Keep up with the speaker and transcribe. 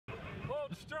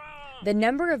The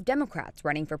number of Democrats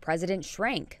running for president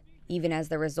shrank, even as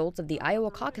the results of the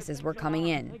Iowa caucuses were coming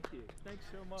in.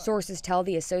 Sources tell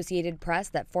the Associated Press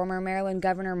that former Maryland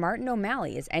Governor Martin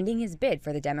O'Malley is ending his bid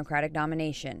for the Democratic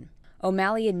nomination.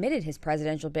 O'Malley admitted his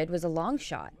presidential bid was a long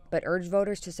shot, but urged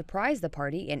voters to surprise the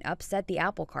party and upset the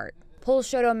apple cart. Polls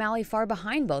showed O'Malley far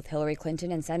behind both Hillary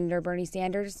Clinton and Senator Bernie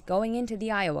Sanders going into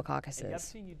the Iowa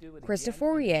caucuses. Krista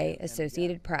Fourier,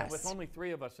 Associated Press.